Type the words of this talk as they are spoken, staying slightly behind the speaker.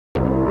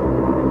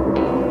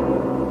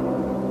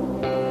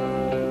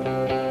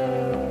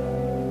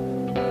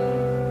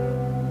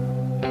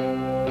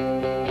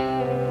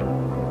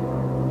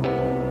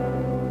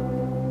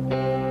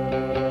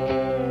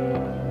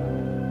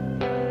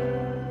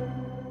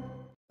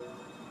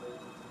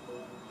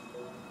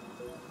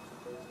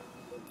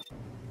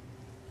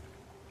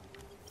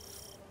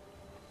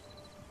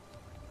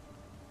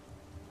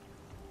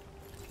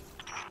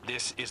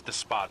This is the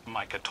spot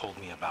Micah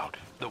told me about.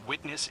 The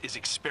Witness is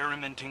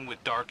experimenting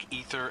with dark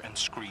ether and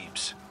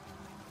screebs.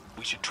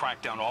 We should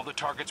track down all the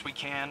targets we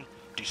can,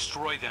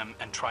 destroy them,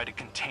 and try to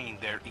contain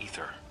their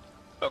ether.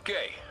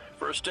 Okay,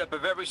 first step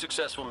of every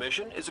successful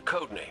mission is a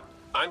code name.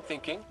 I'm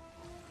thinking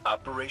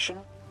Operation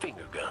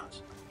Finger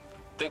Guns.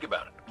 Think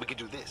about it. We could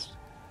do this,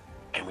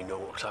 and we know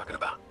what we're talking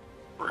about.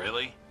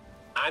 Really?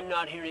 I'm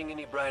not hearing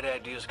any bright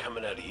ideas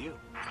coming out of you.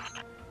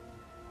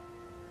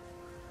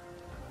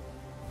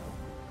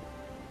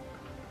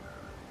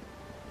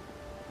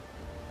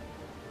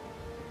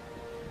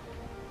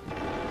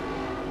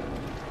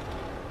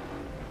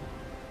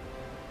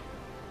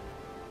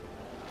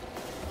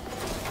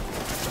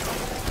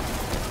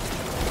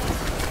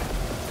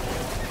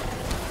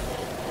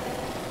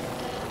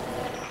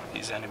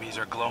 These enemies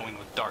are glowing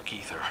with dark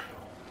ether.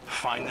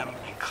 Find them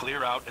and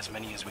clear out as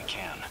many as we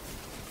can.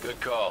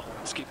 Good call.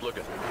 Let's keep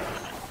looking.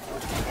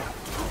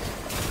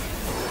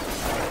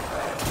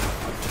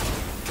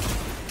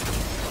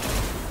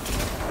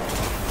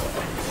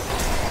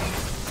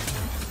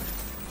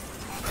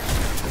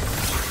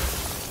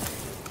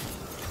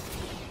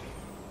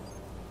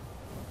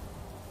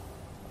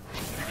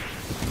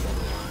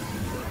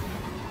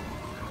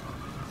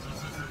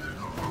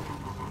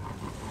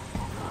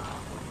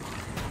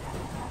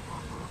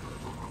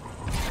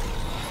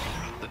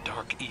 The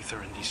dark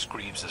ether in these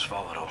screebs is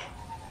volatile.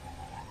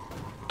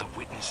 The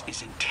Witness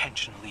is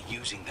intentionally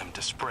using them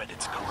to spread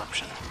its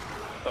corruption.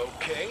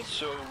 Okay,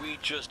 so we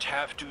just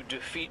have to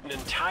defeat an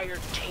entire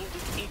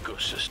tainted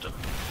ecosystem.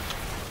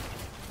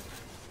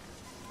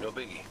 No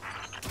biggie.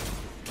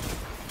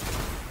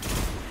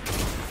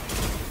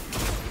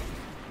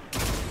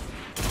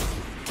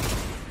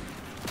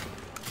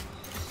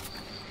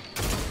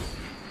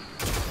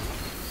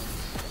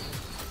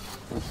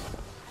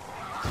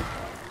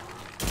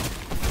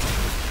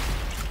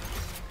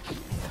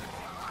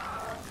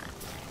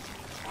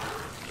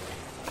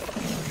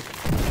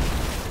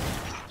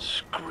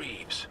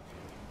 Screebs.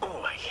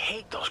 Oh, I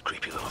hate those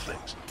creepy little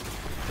things.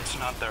 It's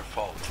not their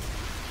fault.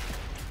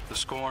 The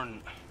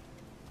Scorn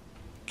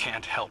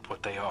can't help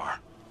what they are.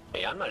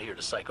 Hey, I'm not here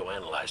to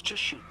psychoanalyze,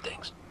 just shoot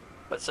things.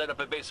 Let's set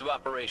up a base of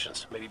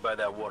operations, maybe by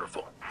that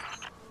waterfall.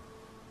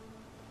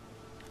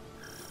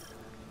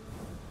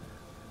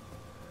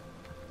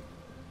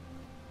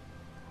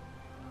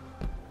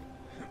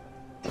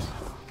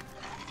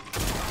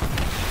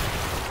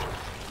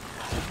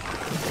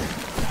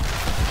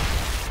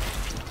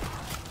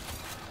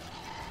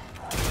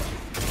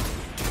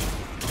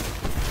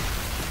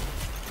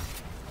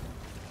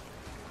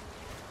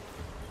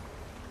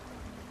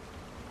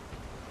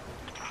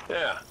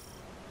 Yeah,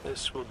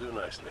 this will do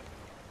nicely.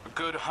 A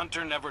good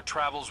hunter never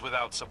travels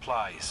without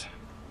supplies.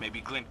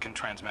 Maybe Glint can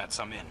transmat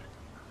some in.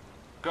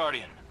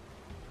 Guardian,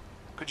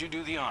 could you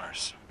do the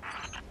honors?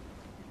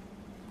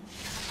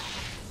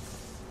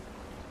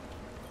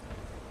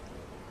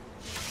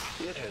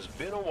 It has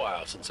been a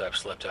while since I've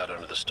slept out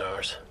under the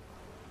stars.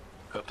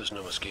 Hope there's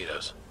no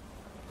mosquitoes.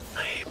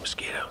 I hate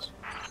mosquitoes.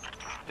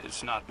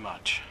 It's not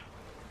much,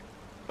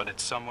 but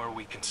it's somewhere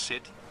we can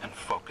sit and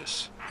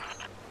focus.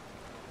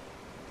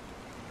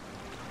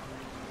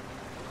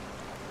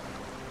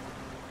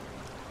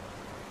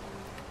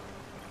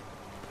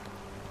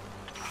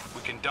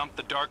 We can dump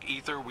the dark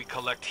ether we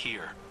collect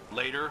here.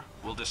 Later,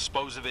 we'll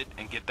dispose of it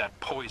and get that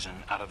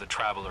poison out of the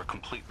Traveler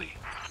completely.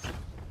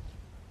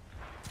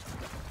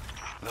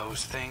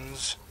 Those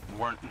things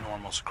weren't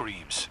normal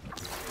screebs.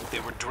 They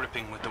were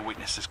dripping with the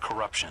Witness's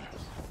corruption.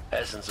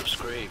 Essence of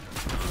Screeb.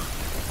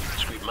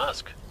 Screeb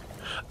Musk.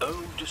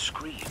 Ode to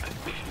Screeb,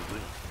 if you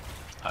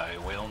will. I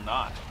will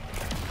not.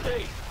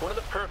 Hey, one of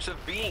the perks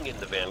of being in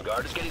the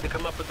Vanguard is getting to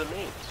come up with the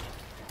names.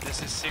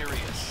 This is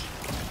serious.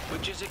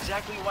 Which is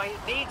exactly why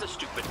it needs a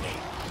stupid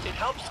name. It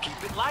helps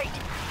keep it light.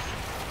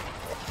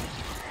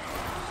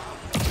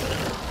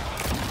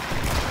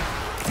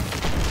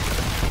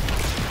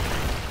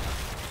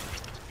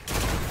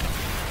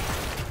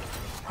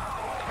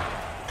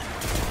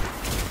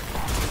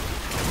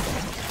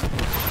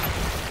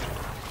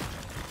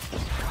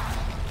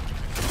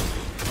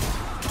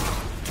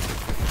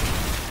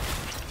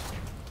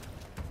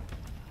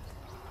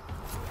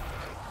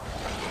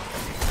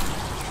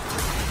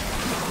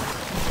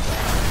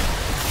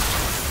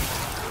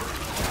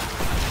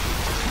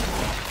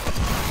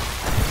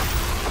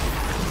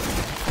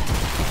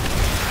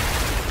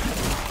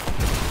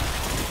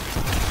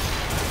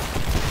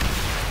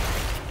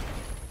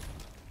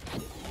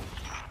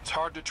 It's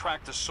hard to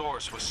track the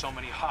source with so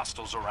many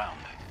hostiles around.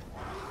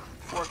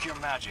 Work your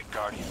magic,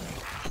 Guardian.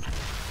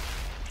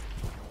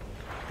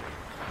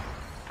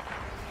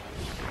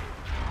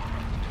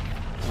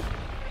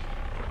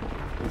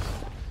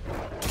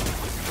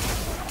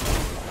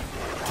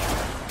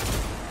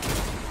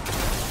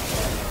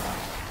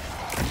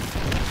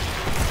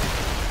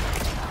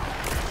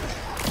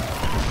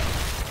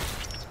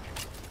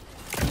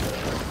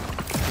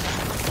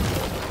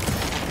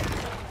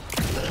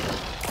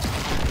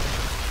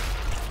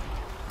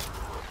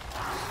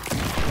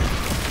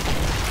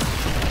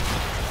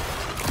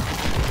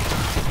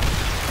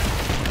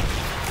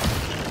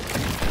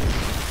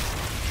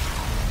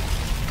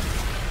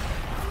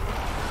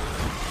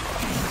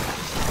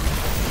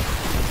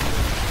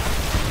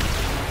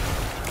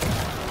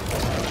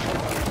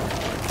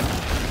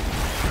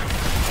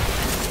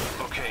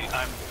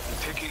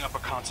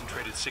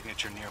 concentrated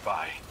signature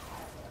nearby.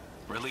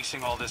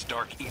 Releasing all this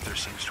dark ether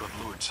seems to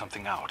have lured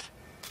something out.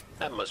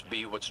 That must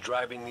be what's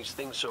driving these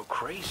things so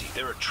crazy.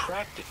 They're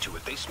attracted to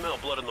it. They smell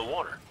blood in the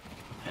water.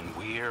 And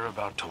we're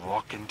about to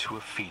walk into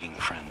a feeding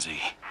frenzy.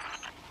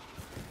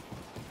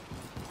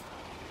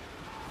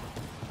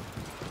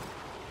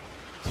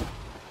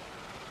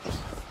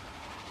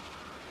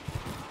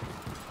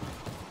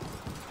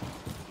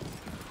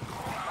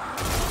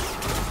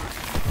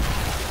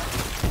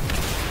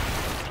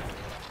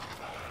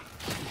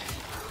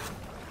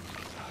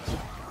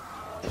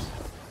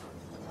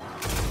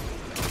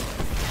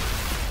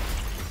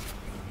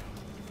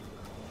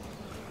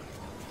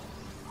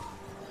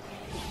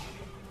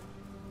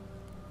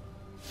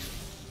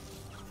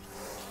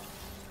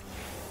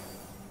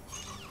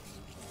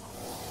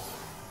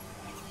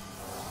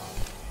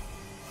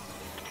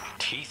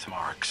 Teeth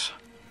marks.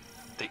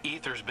 The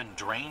ether's been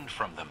drained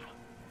from them.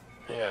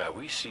 Yeah,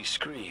 we see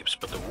screebs,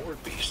 but the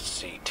ward beasts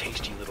see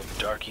tasty little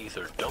dark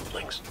ether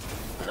dumplings.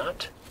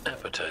 Not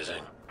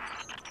appetizing.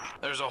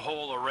 There's a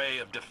whole array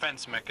of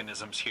defense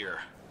mechanisms here.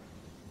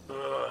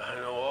 I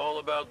know all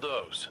about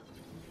those.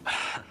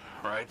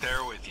 Right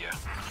there with you.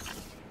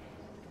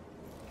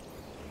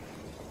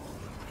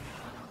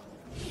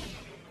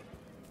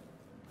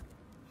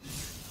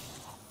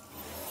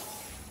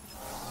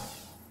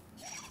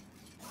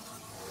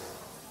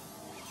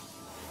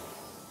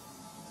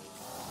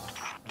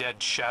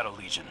 Dead Shadow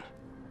Legion.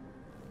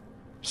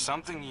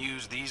 Something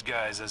used these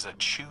guys as a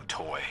chew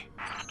toy.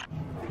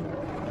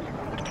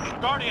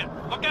 Guardian,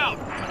 look out!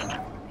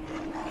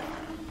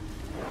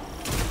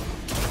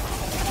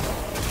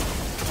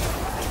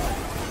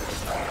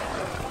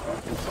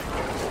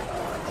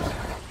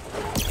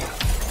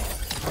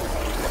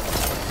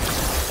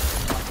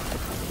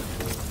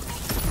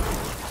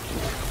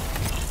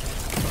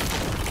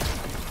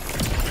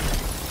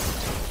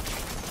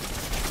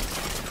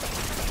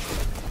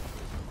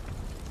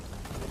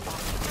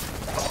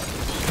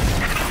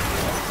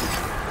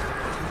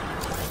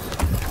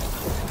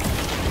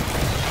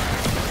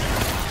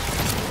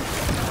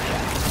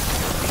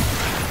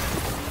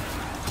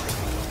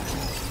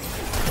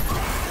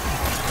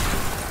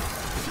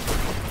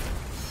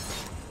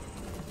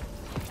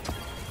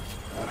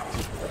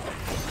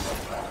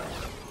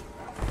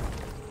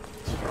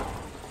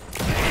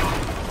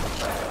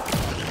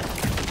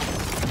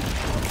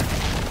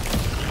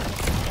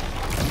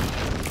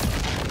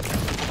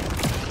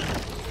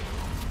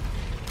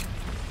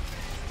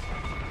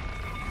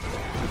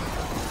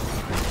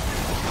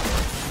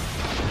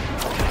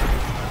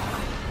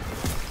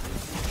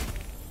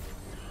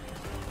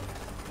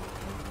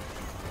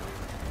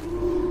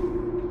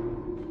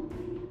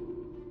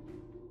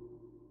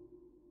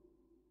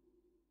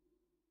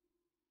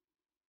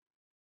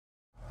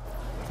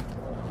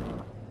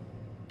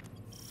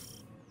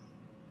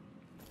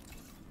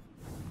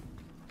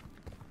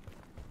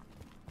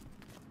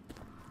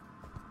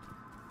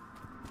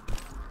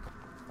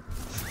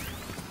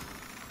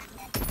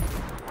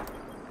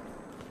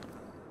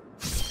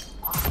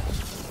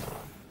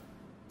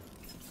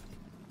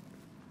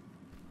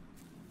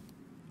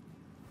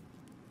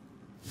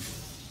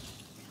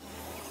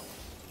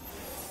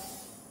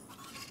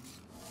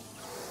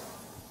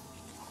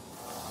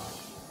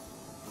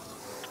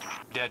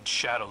 Dead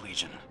Shadow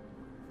Legion.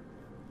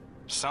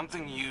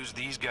 Something used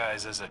these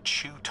guys as a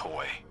chew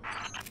toy.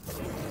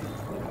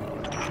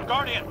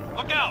 Guardian,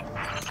 look out!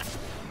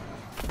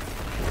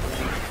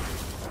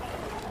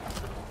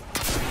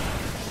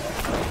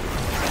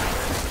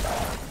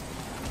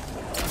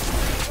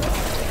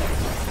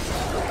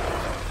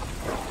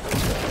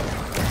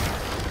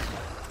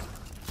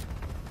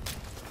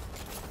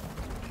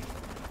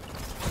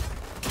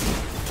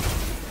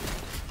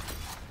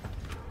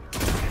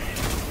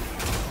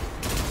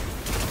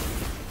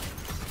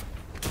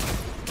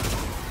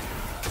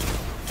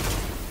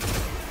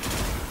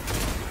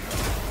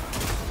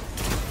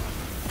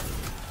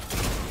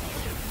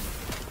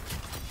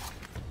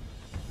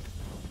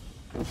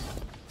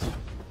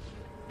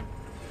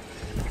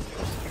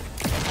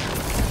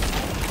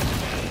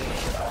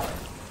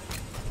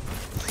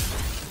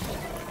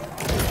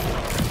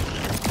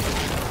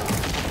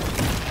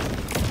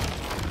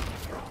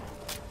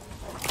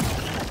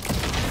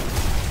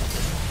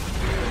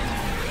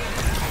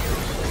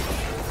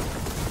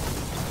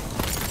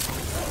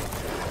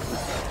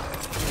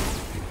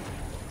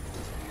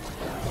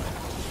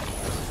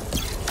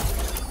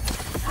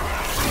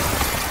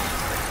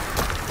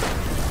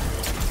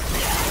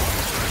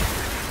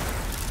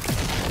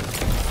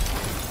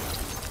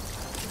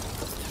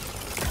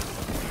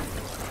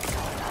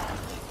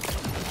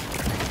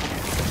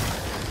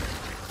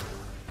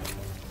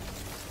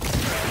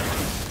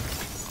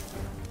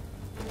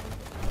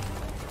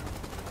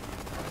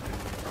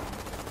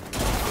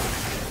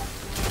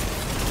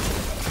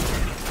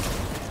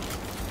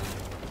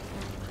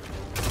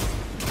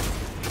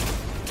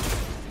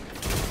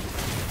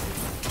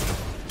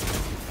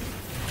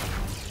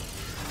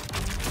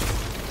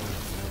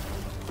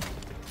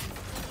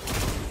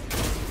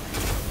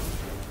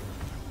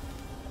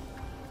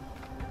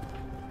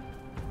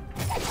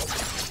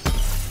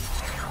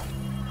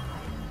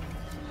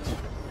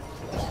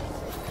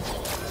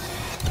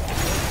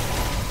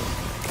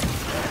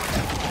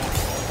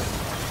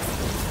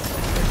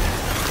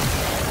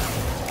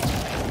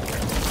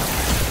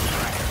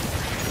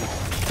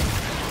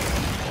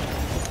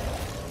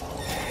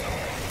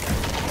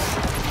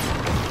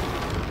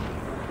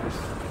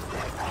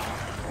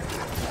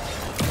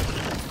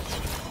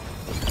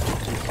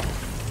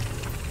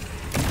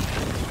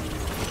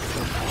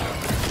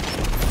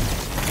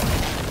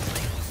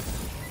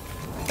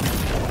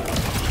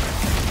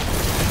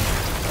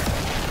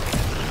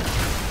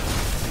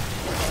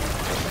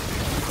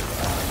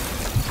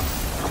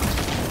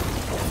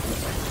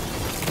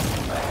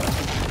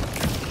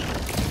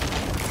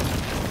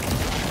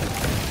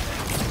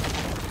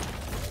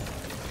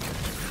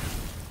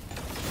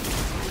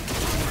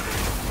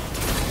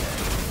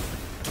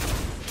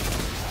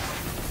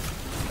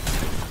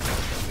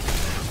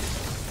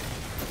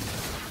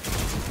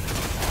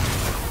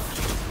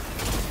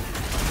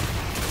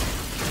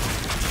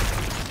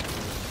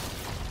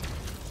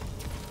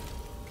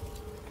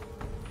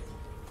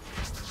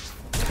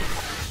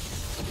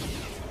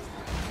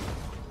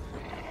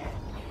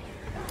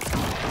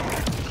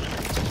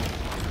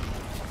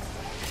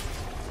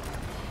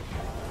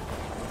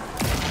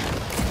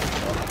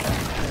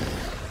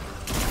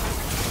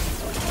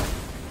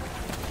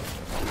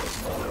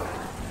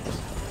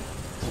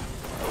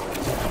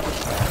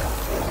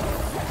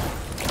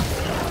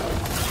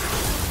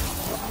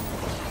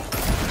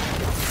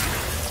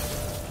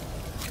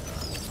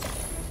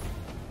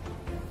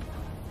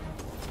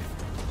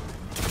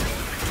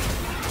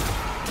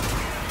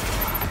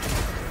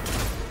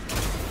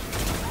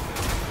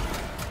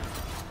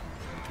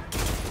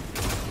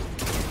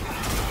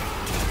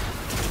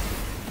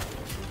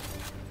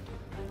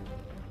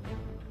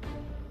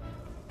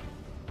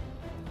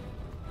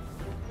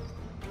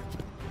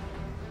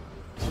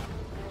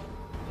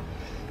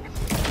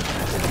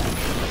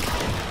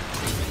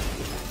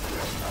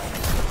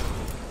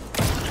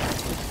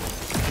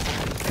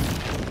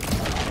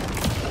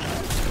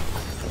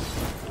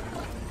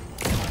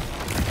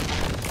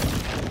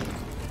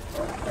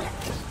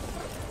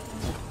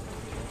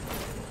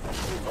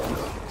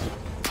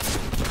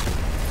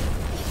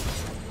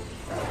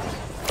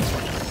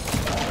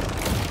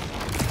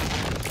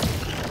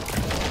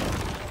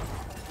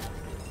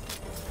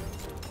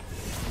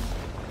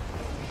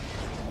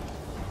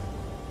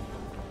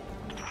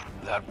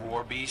 That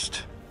war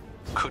beast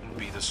couldn't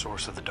be the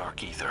source of the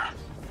dark ether.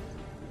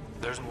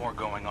 There's more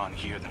going on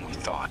here than we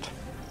thought.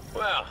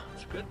 Well,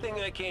 it's a good thing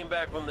I came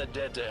back from the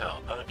dead to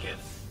help, huh, kid?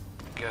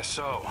 Guess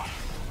so.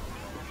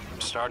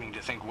 I'm starting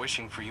to think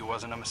wishing for you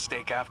wasn't a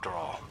mistake after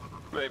all.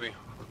 Maybe.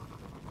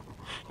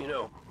 You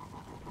know,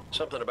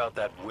 something about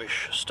that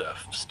wish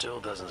stuff still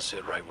doesn't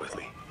sit right with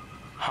me.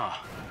 Huh.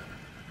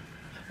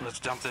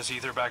 Let's dump this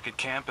ether back at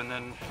camp and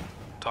then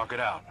talk it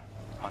out,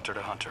 hunter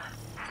to hunter.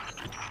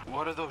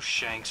 What are those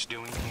shanks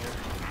doing here?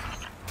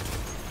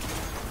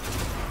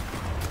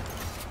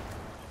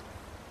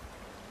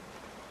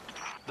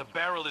 The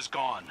barrel is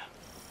gone.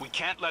 We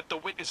can't let the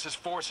Witness's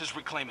forces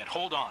reclaim it.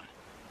 Hold on.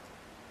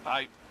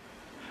 I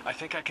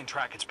think I can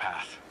track its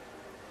path.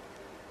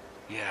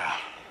 Yeah.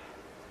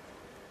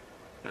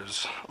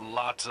 There's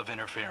lots of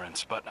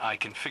interference, but I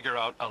can figure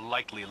out a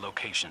likely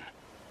location.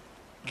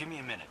 Give me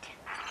a minute.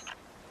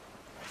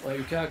 While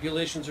your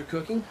calculations are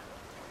cooking,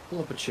 pull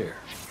up a chair.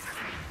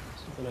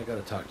 Something I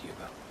gotta talk to you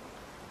about.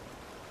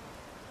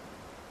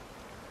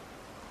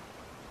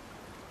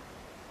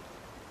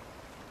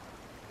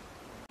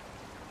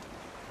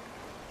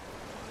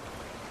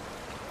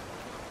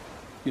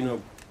 You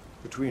know,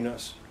 between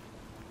us,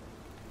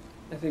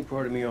 I think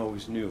part of me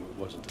always knew it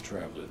wasn't the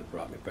Traveler that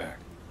brought me back.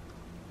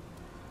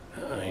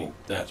 I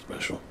ain't that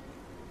special.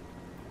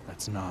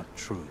 That's not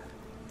true.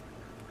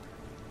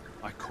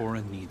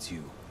 Ikora needs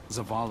you.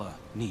 Zavala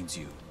needs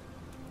you.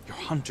 Your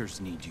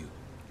hunters need you.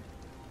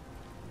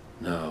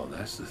 No,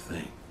 that's the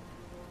thing.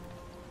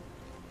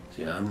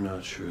 See, I'm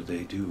not sure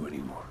they do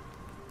anymore.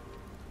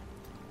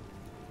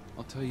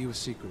 I'll tell you a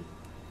secret.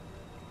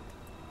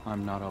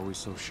 I'm not always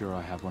so sure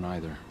I have one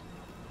either.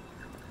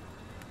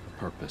 A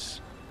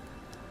purpose.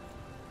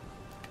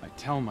 I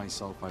tell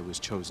myself I was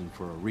chosen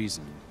for a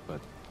reason,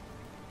 but...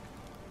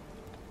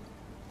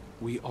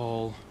 we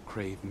all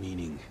crave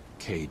meaning,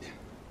 Cade.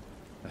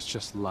 That's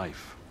just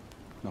life,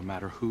 no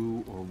matter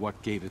who or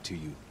what gave it to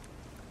you.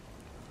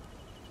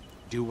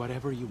 Do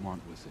whatever you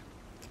want with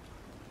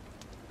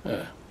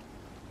it.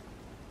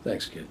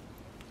 Thanks, kid.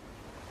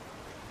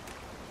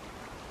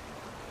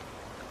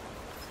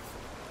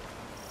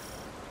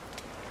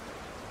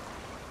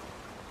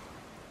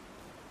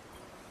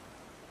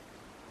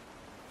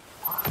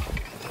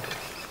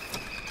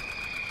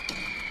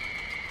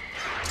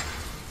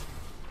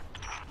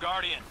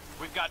 Guardian,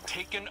 we've got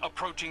Taken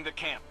approaching the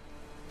camp.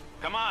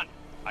 Come on,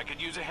 I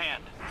could use a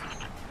hand.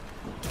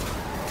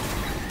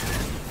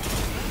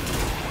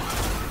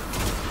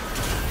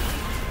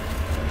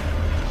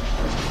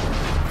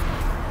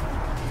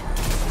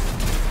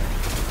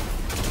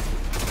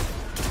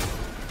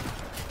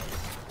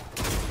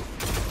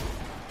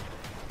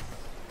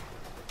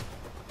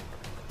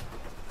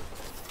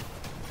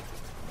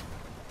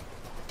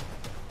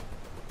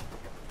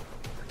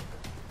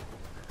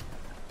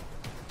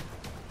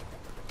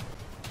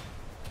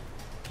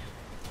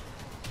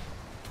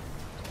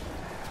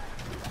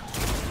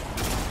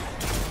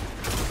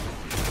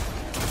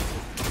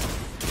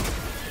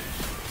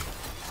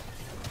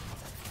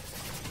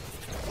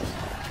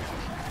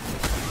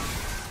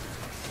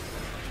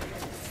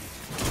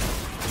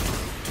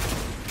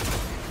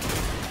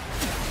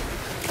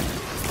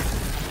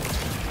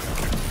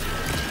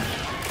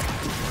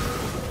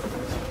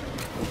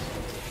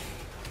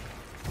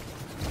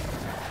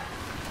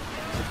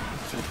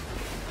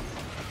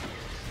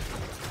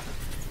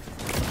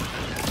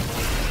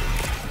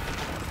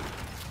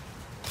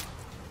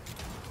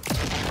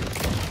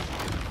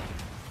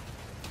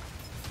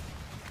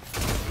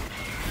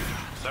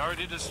 Sorry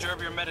to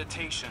disturb your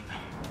meditation.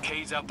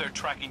 Kay's out there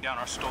tracking down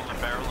our stolen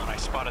barrel, and I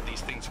spotted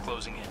these things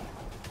closing in.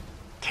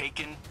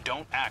 Taken,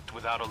 don't act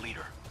without a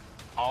leader.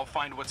 I'll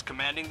find what's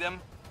commanding them.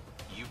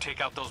 You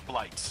take out those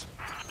blights.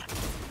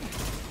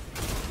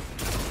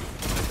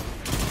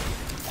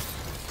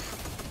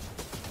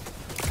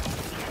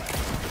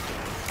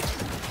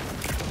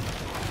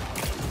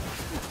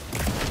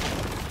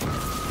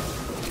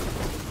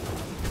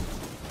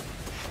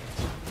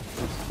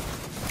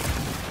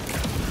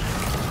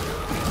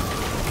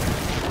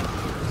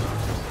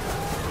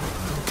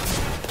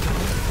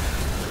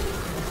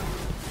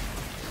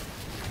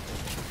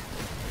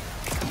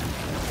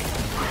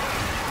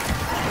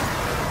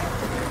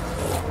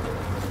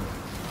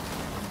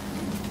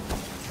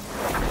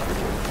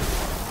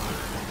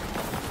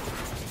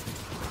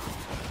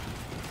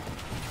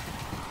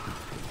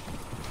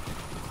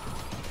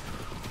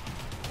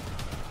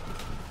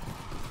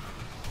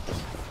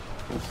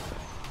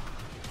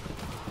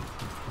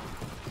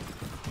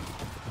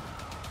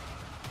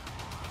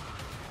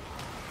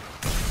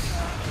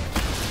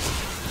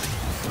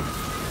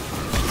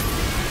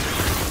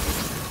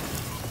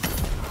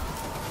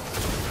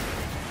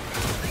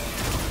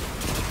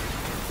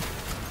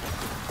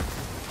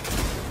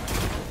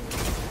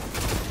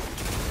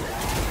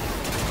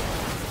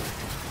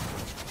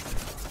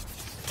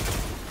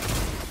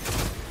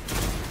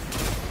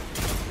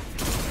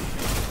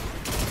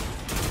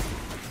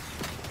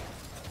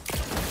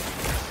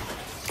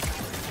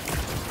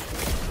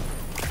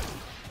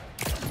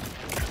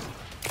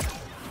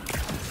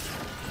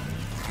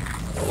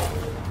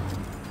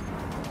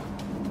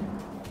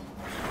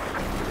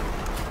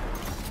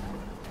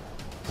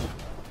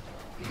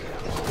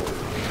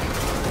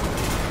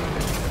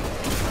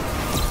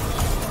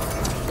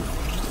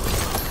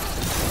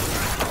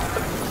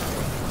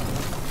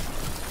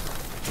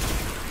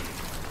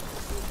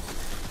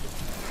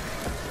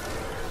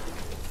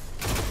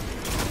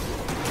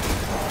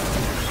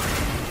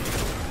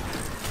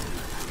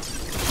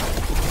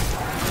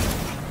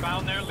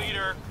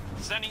 here.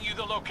 Sending you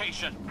the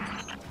location.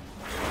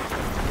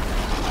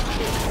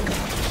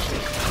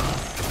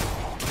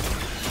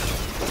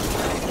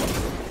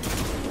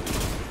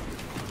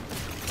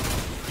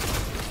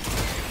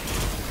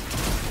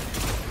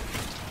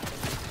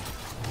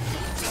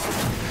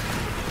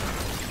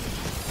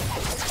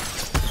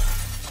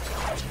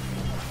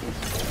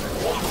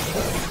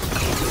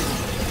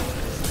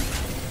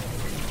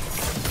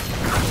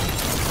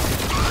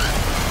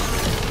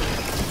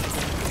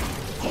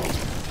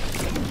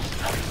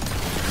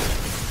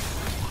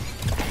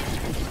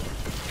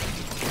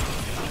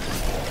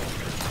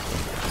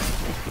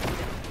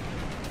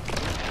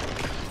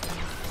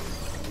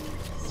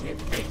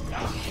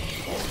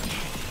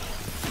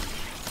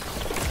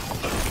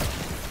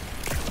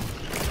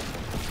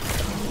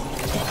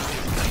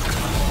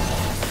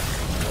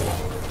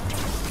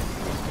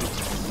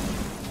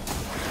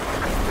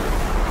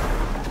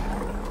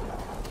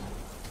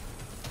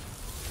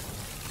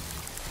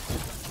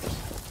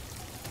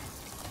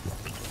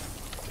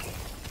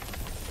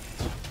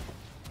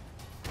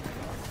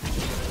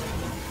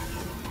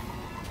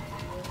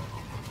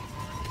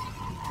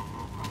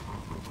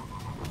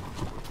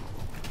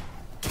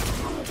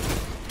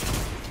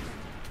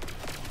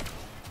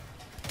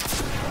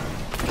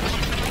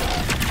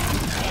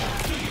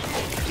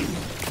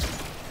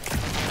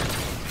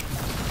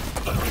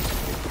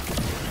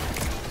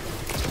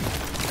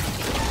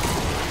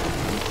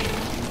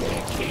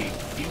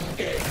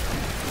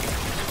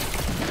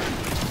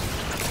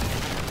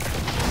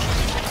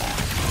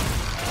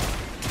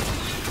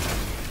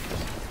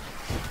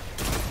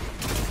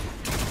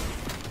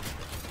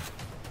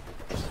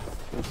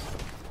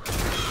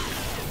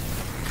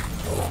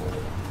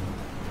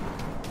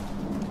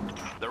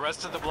 The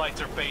rest of the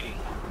blights are fading.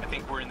 I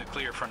think we're in the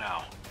clear for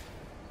now.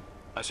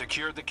 I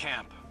secured the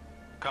camp.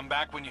 Come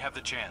back when you have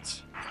the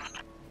chance.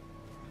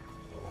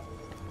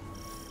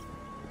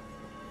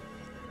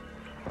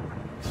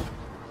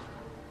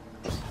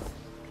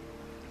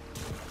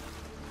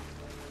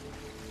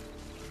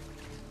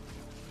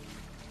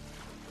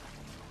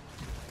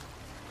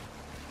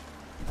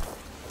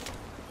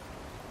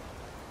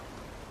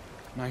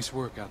 Nice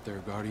work out there,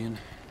 Guardian.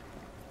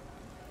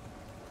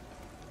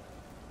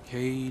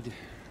 Cade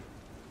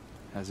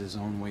has his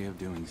own way of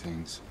doing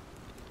things.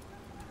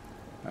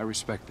 I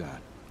respect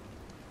that.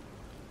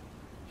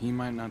 He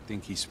might not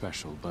think he's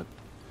special, but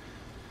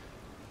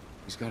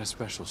he's got a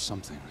special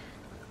something.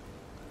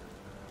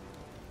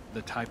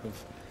 The type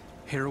of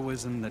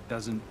heroism that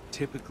doesn't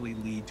typically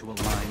lead to a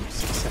line of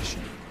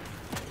succession.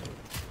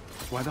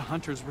 It's why the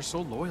Hunters were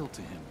so loyal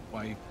to him,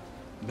 why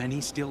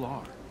many still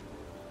are.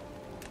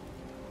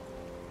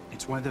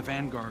 It's why the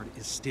Vanguard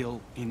is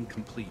still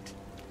incomplete.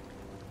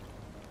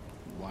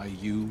 Why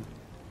you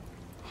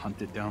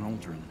hunted down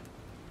Aldrin.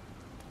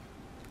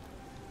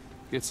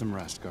 Get some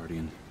rest,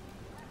 Guardian.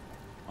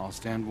 I'll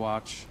stand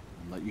watch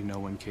and let you know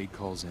when Cade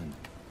calls in.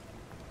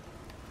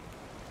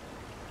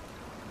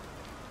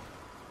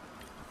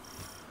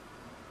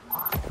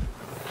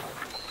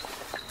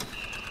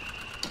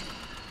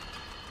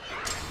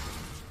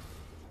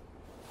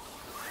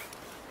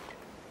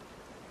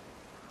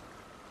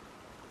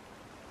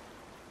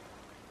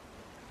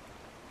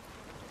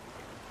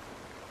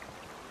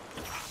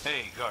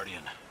 Hey,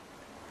 Guardian.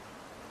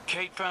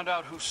 Cade found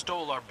out who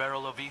stole our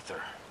barrel of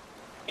ether.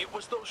 It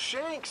was those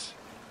Shanks.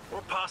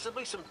 Or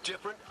possibly some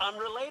different,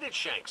 unrelated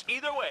Shanks.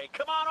 Either way,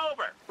 come on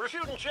over. We're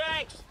shooting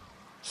Shanks.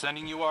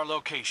 Sending you our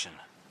location.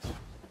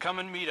 Come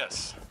and meet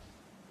us.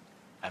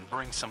 And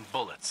bring some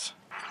bullets.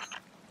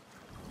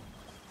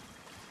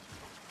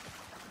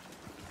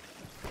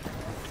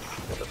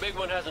 The big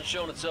one hasn't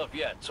shown itself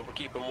yet, so we're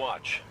keeping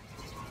watch.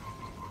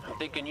 I'm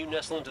thinking you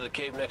nestle into the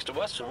cave next to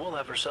us, and we'll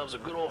have ourselves a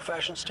good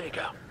old-fashioned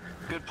stakeout.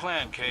 Good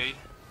plan, Cade.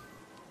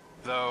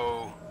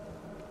 Though,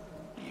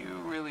 you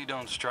really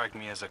don't strike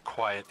me as a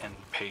quiet and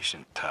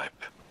patient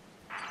type.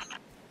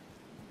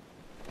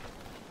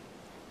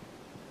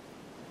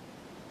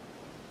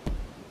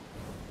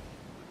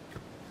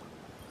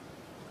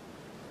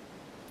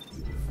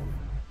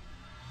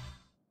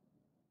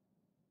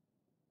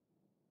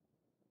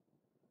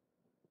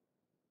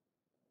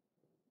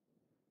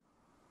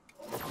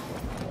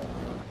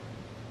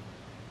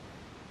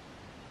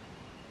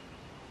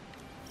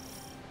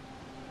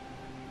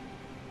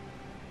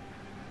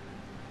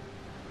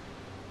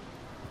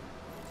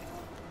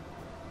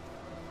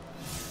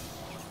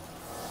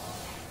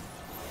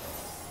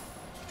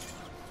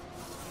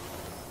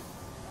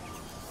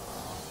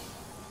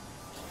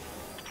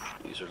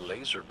 These are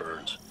laser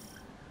burns.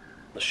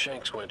 The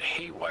Shanks went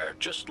haywire,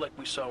 just like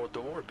we saw with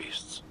the war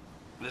beasts.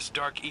 This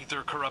dark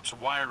ether corrupts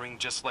wiring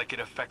just like it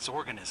affects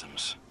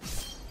organisms.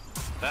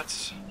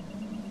 That's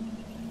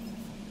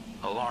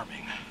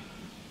alarming.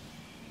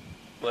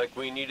 Like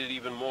we needed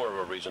even more of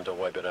a reason to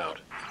wipe it out.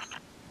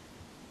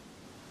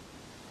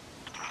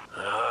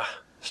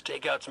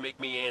 Stakeouts make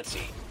me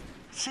antsy.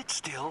 Sit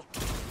still.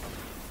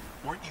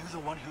 Weren't you the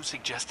one who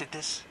suggested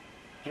this?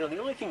 You know, the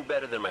only thing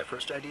better than my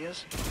first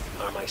ideas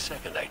are my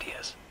second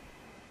ideas.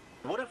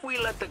 What if we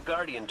let the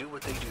Guardian do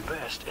what they do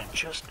best and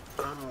just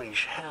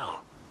unleash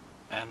hell?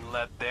 And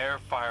let their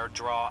fire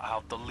draw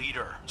out the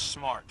leader.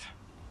 Smart.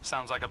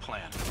 Sounds like a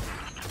plan.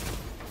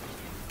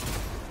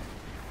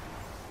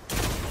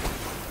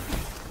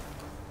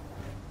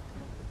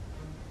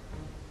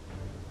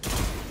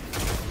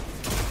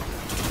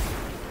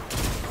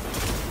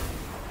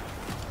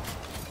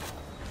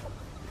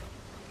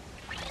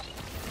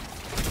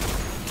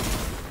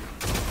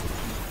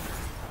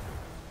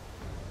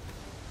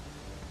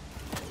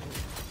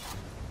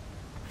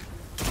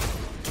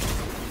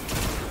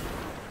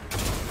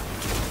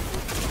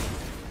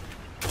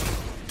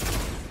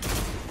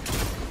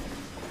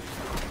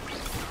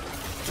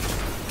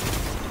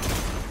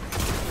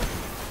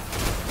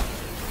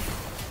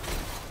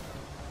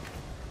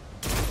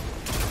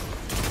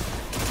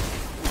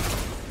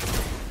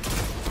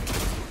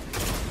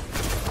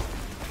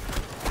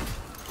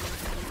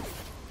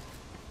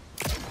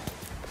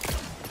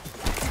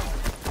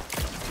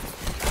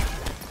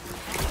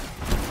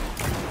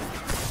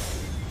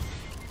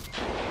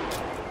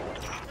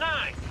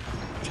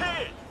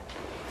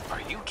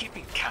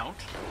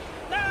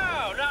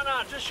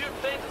 Just shooting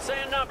things and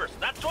saying numbers.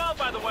 That's 12,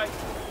 by the way.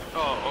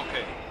 Oh,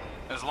 okay.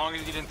 As long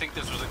as you didn't think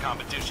this was a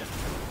competition.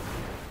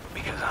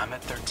 Because I'm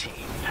at 13.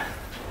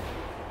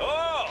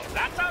 Oh,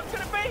 that's how it's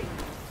gonna be?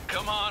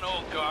 Come on,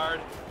 old guard.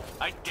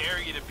 I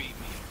dare you to beat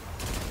me.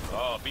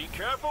 Oh, be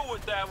careful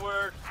with that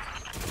word.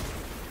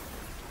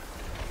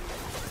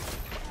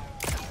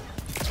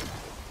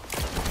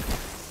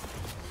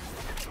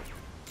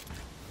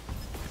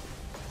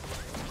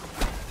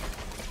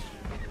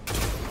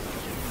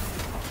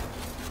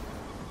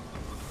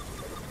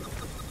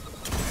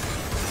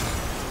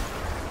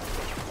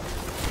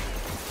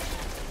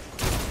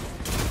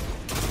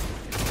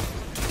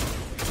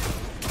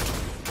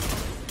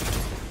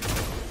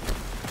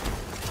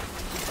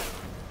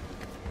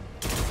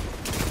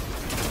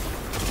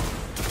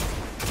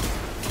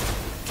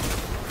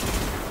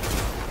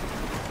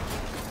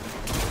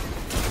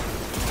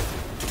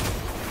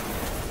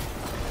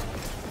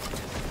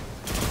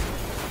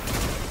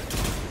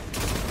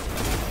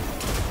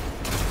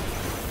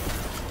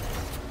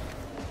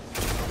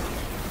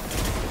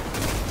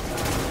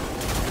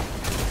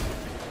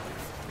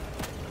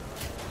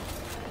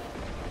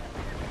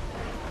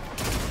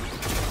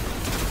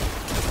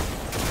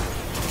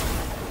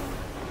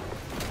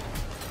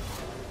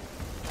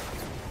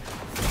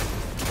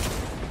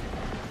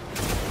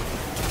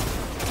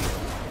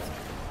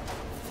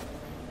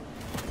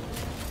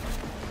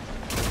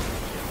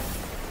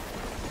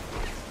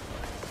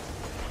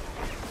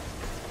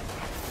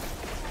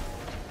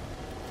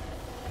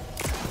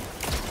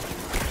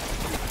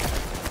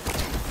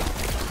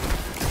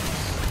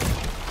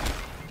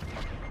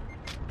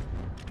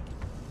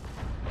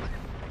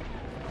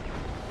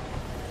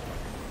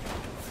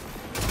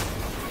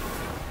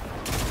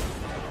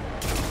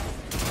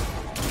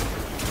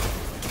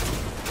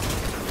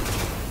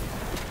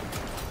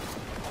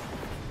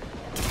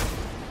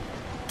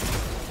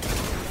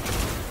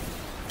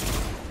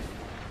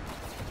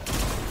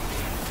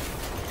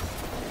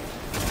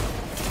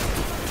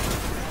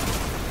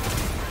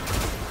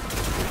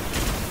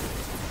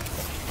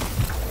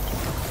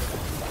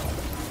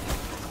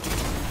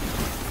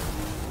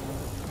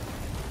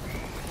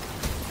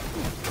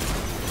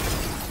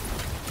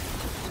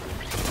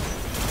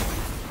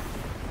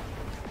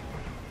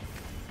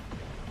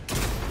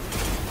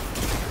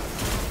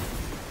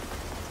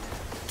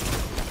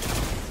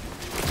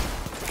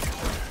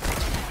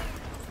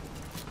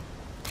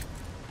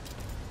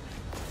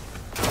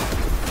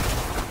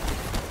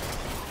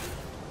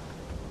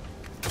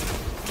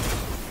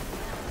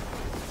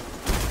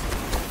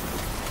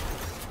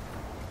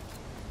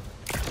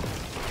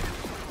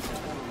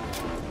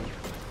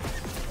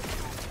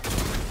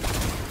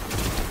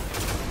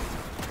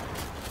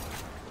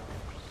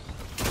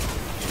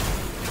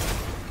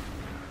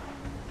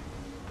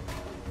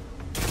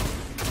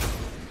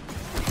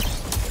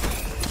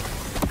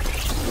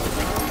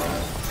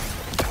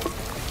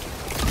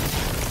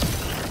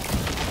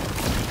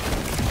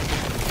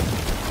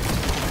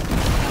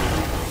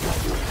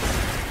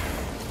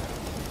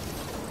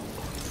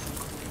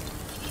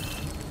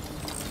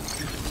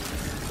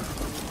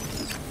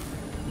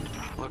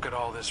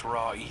 This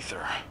raw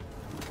ether.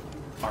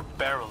 Our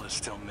barrel is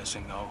still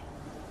missing, though.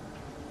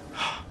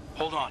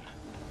 Hold on.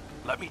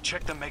 Let me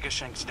check the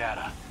Megashank's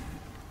data.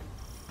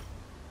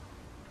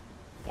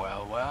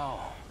 Well,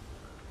 well.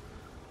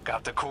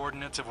 Got the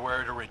coordinates of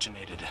where it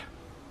originated.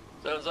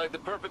 Sounds like the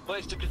perfect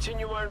place to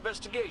continue our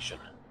investigation.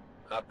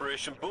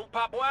 Operation Boom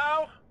Pop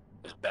Wow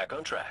is back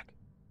on track.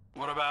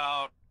 What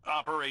about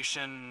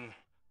Operation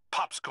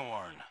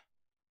Popscorn?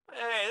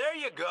 Hey, there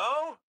you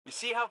go. You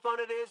see how fun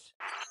it is?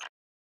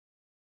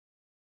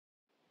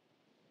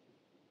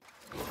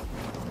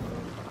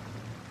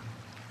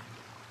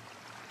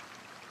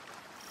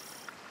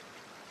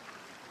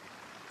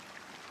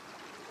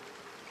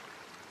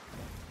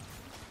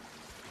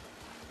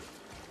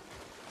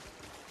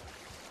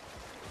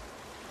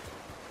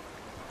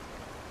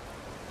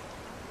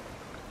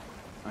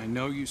 I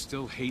know you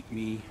still hate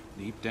me,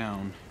 deep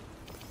down,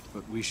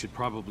 but we should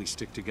probably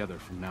stick together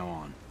from now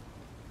on.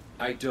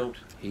 I don't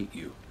hate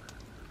you.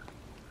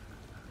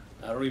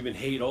 I don't even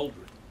hate Aldrin.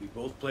 We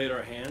both played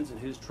our hands and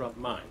his trumped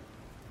mine.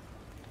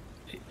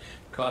 It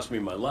cost me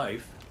my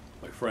life,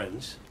 my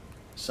friends,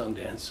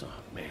 Sundance.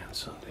 Oh man,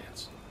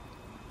 Sundance.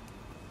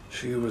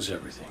 She was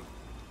everything.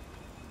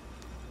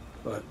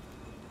 But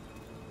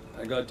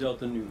I got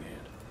dealt a new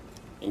hand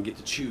and get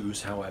to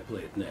choose how I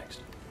play it next.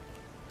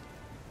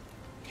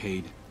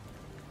 Cade,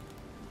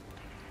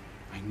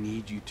 I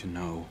need you to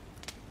know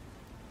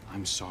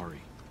I'm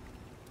sorry.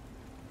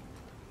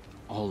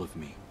 All of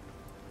me.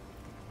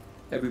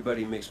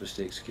 Everybody makes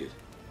mistakes, kid.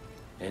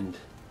 And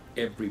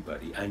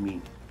everybody, I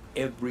mean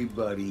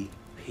everybody,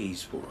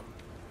 pays for them.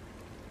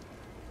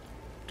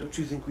 Don't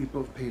you think we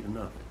both paid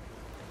enough?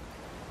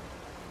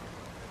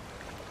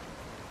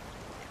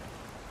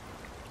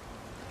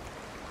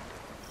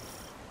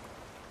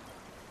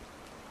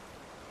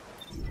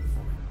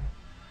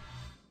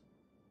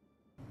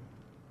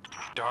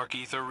 Dark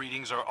ether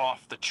readings are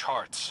off the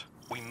charts.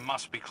 We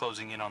must be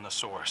closing in on the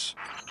source.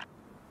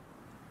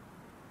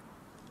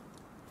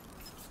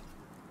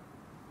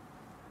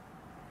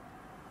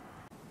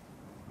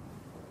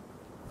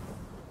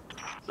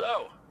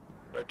 So,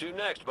 where to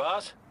next,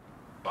 boss?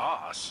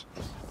 Boss?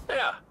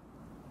 Yeah.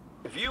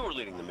 If you were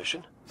leading the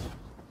mission,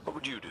 what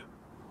would you do?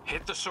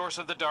 Hit the source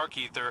of the dark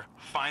ether,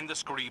 find the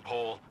screeb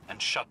hole, and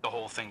shut the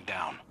whole thing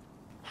down.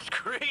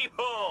 Screeb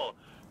hole!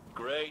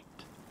 Great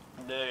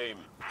name.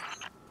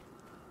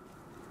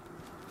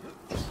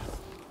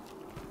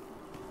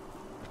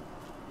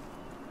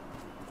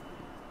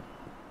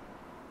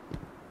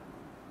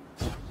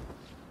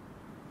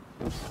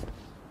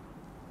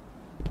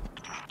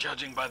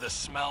 Judging by the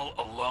smell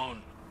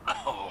alone,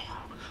 oh,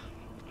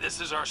 this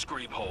is our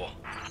screeb hole.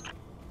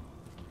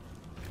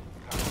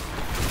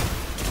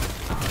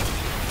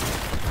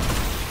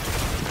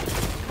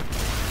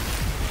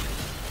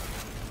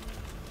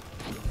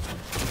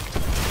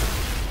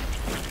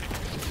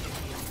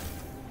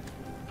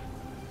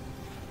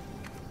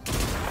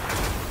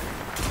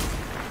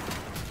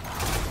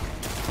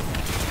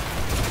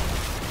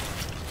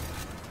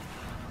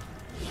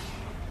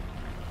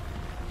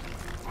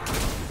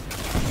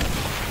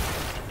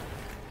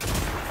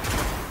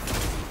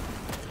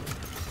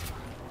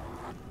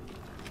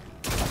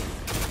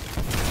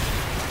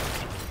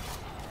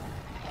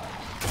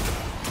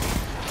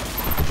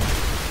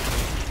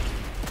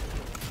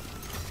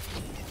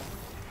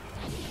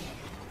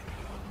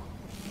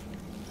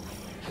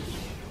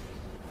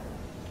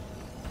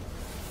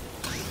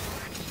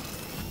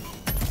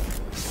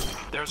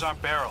 There's our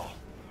barrel.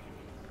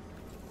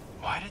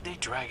 Why did they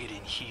drag it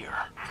in here?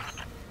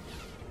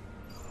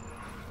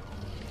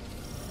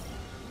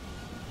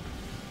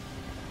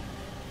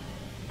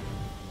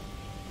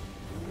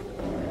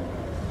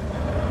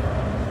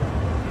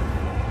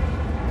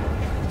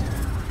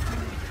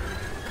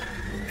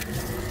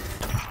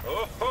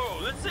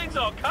 Oh, this thing's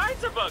all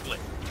kinds of ugly.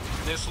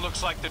 This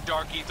looks like the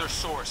dark ether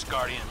source,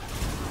 Guardian.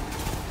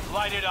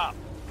 Light it up.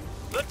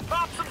 Let's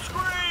pop some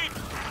screens!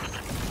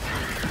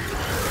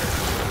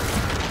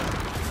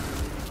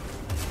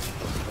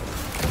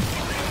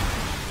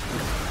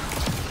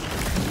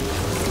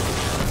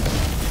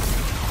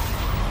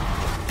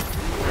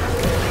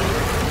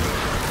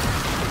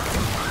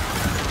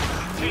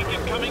 Take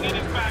it coming in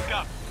as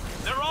backup.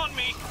 They're on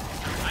me.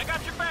 I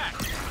got your back.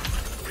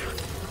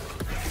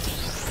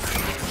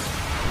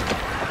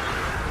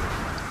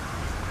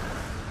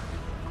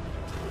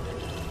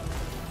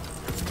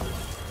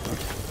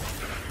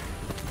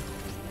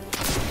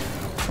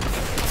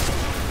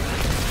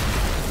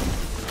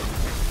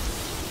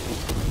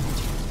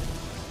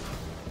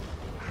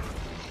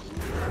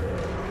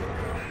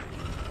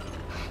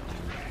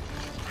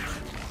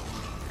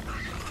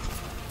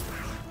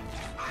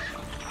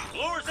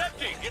 Floor's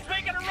empty. It's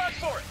making a run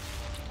for it.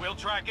 We'll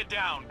track it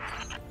down.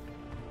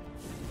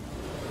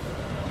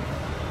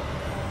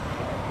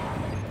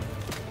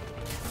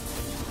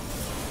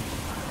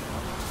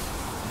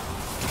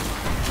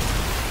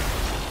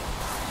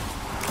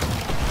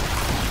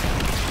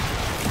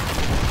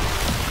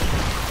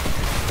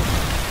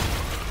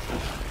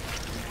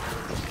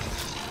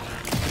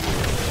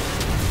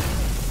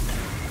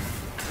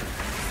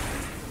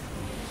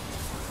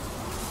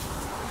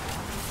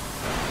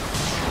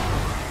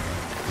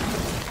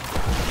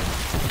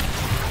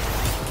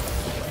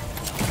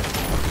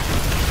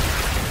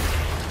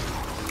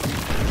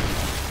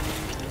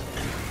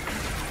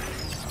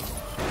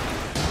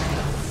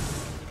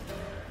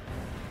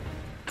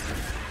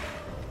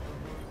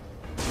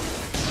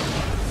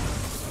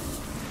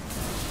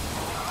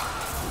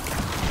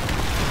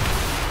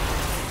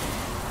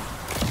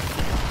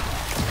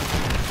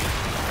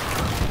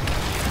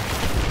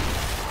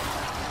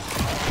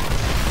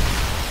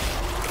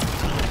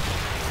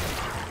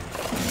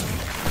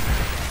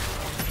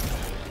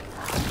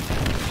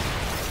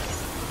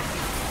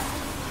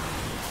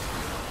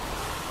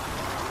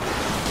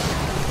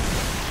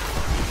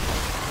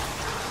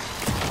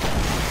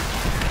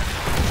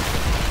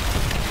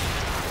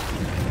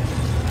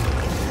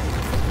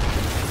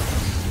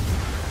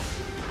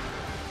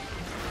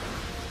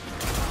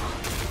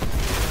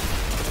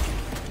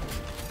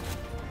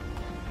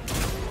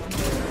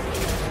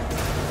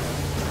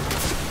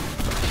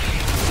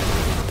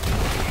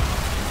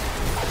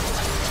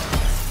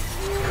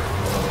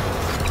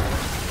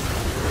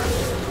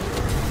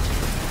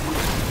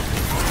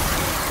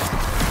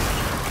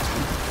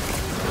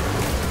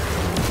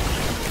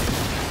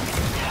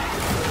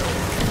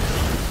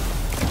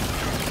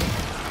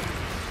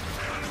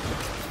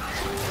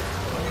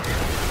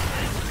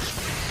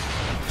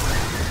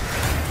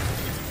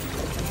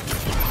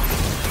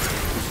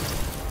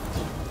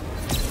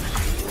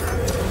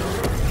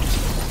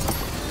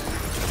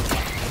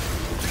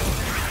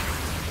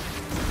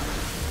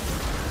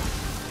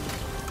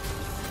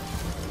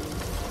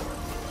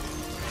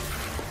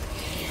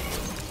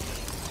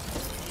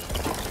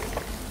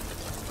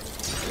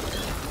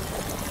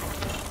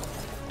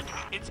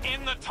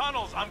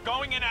 tunnels. I'm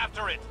going in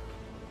after it.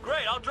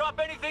 Great, I'll drop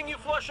anything you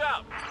flush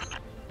out.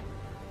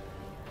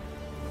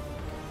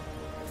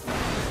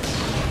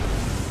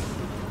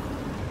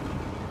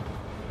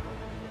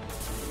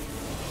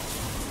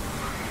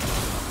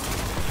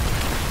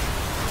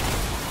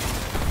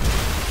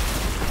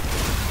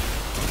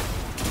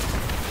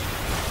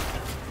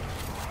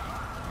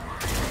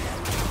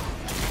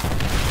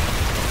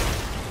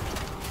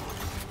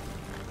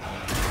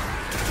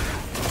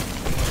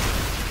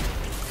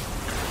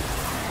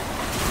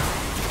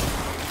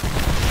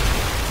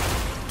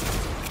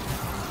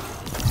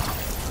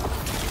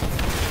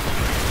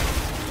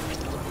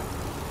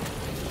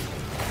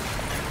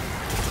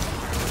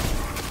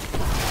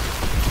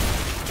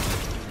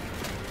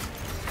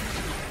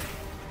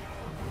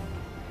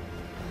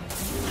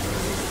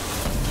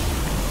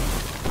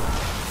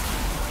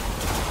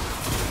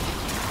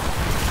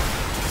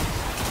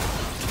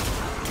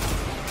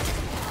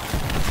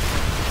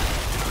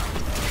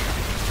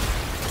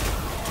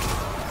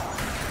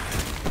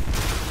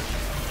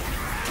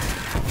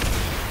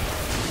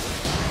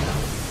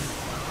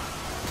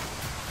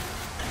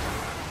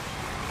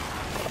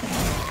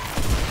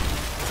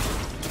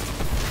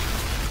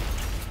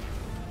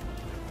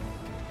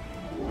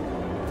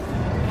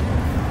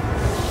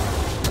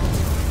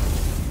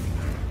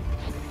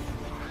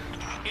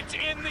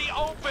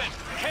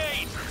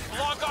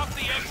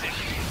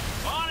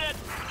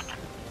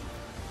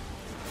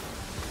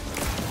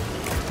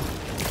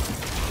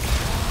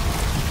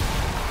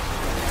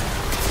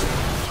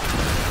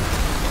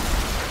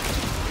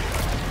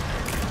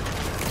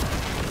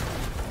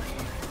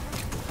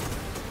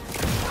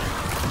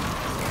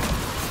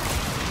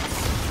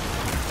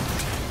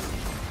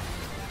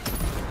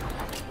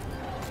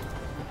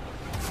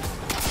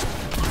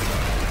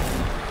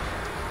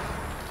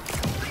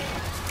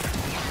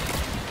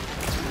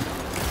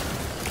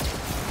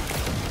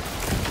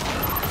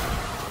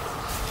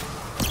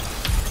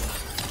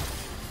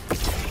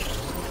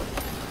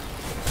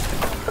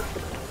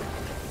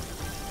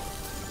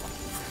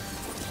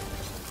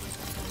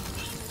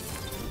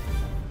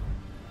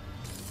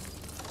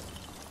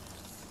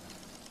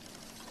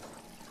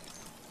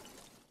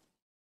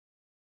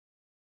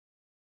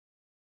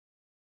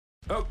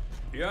 Oh,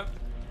 yep.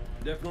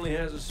 Definitely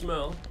has a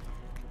smell.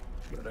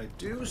 But I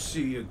do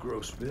see a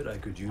gross bit I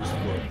could use for...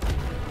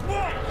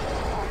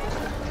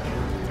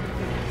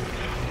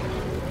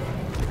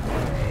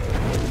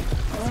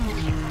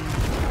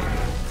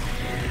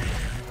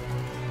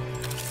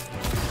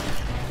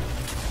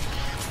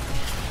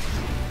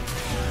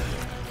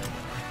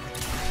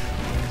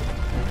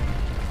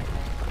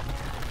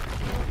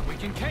 We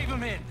can cave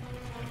him in.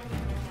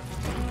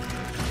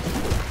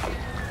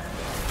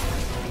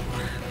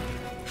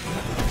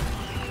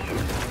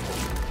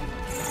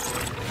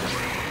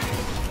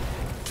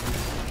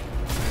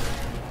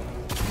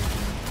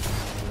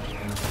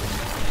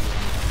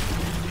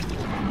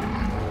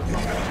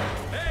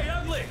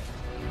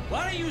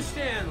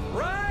 Stand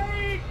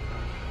right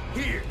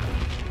here.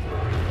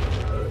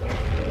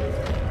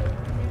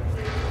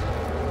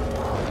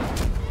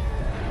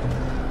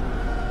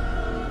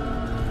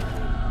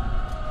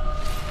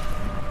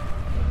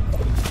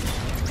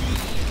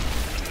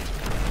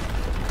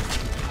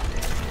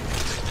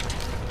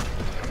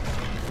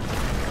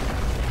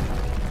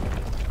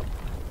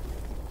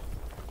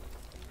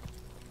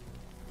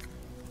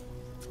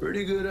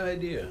 Pretty good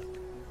idea.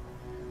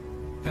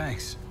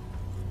 Thanks.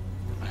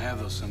 I have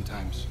those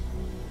sometimes.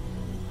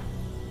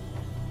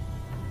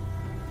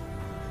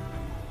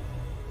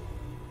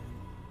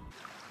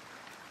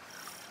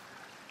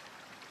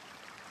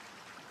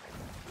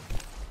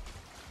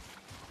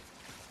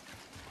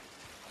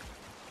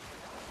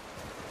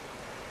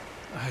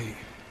 I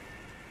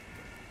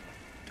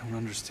don't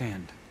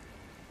understand.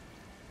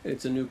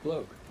 It's a new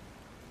cloak.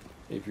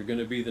 If you're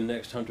gonna be the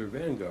next Hunter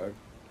Vanguard,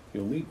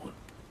 you'll need one.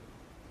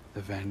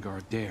 The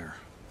Vanguard dare.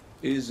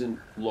 Isn't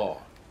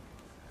law.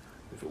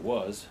 If it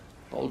was,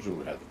 Aldrin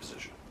would have the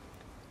position.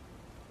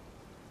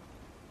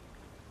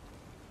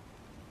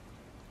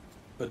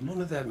 But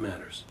none of that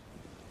matters.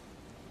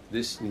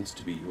 This needs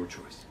to be your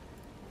choice.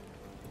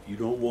 If you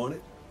don't want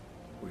it,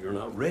 or you're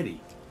not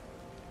ready,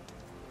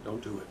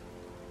 don't do it.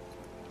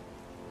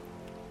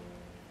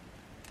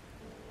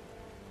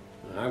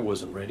 I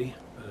wasn't ready,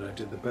 but I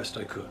did the best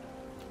I could.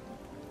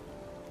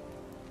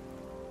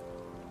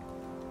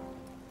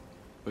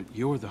 But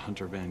you're the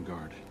Hunter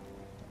Vanguard.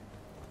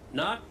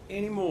 Not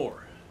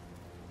anymore.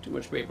 Too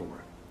much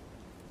paperwork.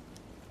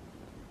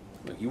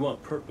 Look, you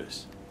want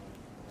purpose.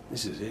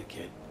 This is it,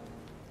 kid.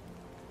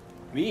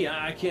 Me,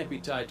 I can't be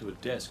tied to a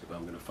desk if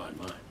I'm gonna find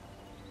mine.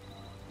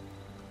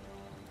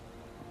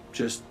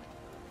 Just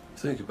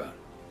think about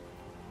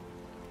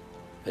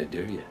it. I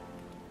dare you.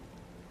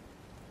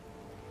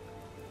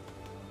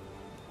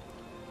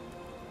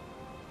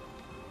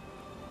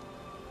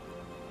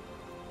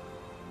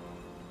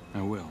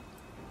 I will.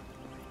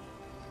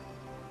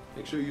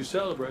 Make sure you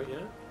celebrate, yeah?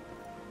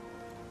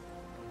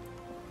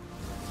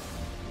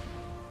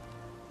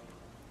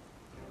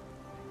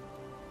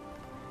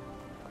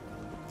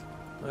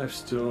 Life's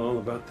still all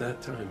about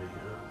that timing,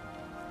 huh?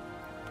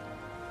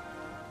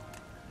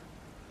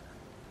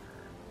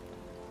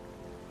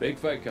 Big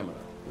fight coming up.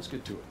 Let's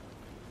get to it.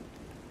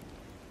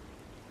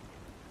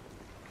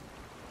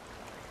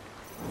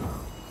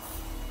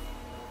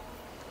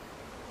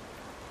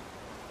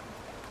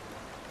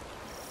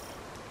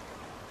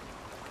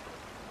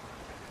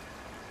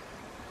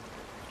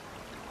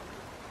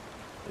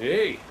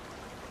 Hey,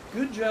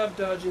 good job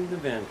dodging the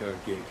Vanguard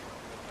gig.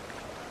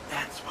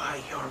 That's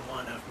why you're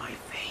one of my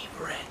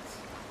favorites.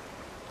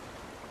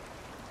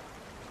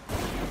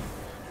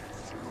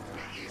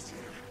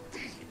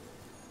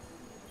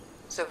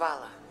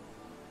 Zavala,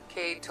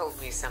 Cade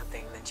told me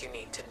something that you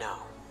need to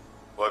know.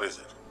 What is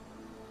it?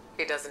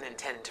 He doesn't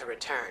intend to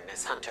return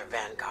as Hunter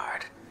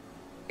Vanguard.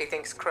 He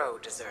thinks Crow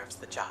deserves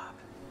the job.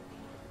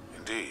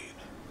 Indeed.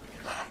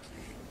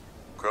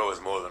 Crow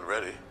is more than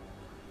ready.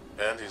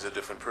 And he's a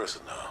different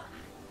person now.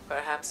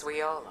 Perhaps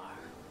we all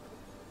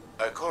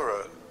are.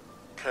 Ikora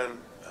can...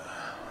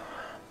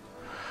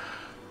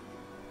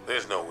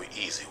 There's no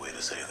easy way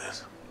to say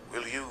this.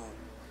 Will you...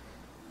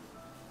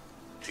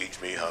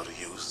 teach me how to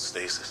use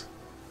stasis?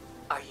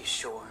 Are you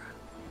sure?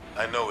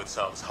 I know it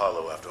sounds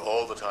hollow after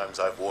all the times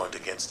I've warned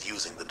against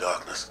using the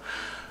darkness.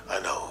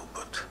 I know,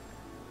 but...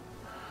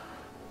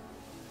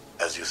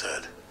 as you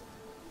said,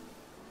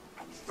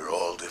 we're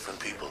all different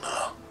people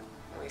now.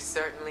 We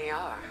certainly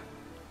are.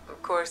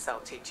 Of course I'll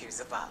teach you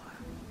Zavala.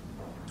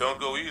 Don't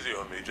go easy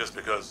on me just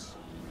because...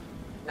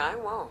 I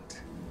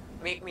won't.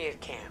 Meet me at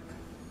camp.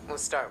 We'll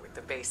start with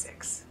the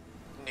basics.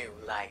 New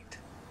light.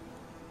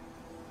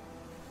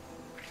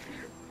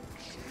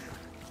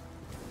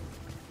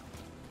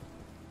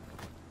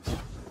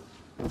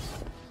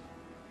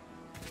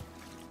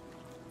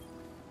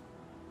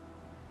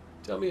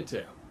 Tell me a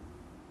tale.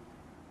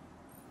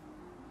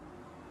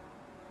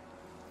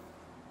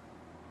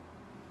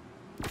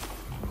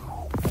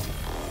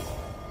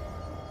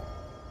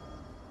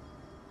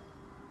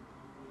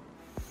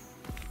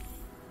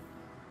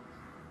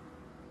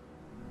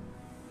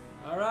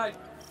 All right,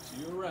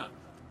 see you around.